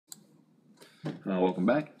Welcome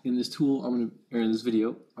back. In this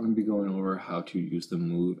video, I'm gonna be going over how to use the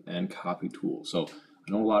move and copy tool. So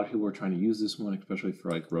I know a lot of people are trying to use this one, especially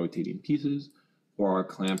for like rotating pieces or our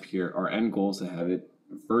clamp here. Our end goal is to have it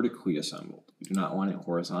vertically assembled. We do not want it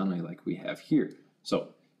horizontally like we have here. So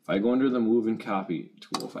if I go under the move and copy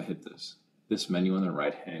tool, if I hit this menu on the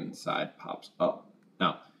right hand side pops up.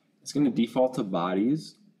 Now it's going to default to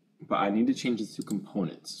bodies, but I need to change this to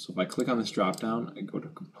components. So if I click on this drop down, I go to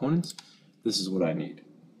components. This is what I need,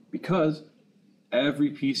 because every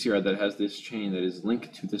piece here that has this chain that is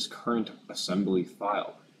linked to this current assembly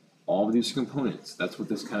file, all of these components, that's what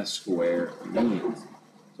this kind of square means.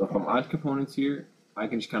 So if I'm on components here, I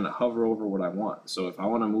can just kind of hover over what I want. So if I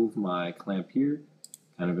want to move my clamp here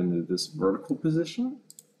kind of into this vertical position,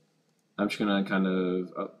 I'm just gonna kind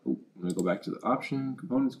of I'm gonna go back to the option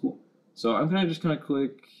components. Cool. So I'm kind of just gonna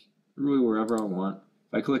click really wherever I want.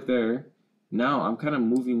 If I click there, now I'm kind of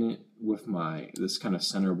moving it with this kind of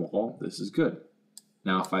center ball. This is good.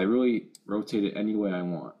 Now if I really rotate it any way I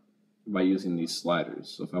want by using these sliders.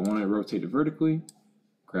 So if I want to rotate it vertically,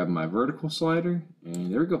 grab my vertical slider,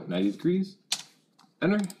 and there we go, 90 degrees.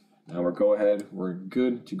 Enter. Now we're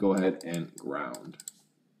good to go ahead and ground.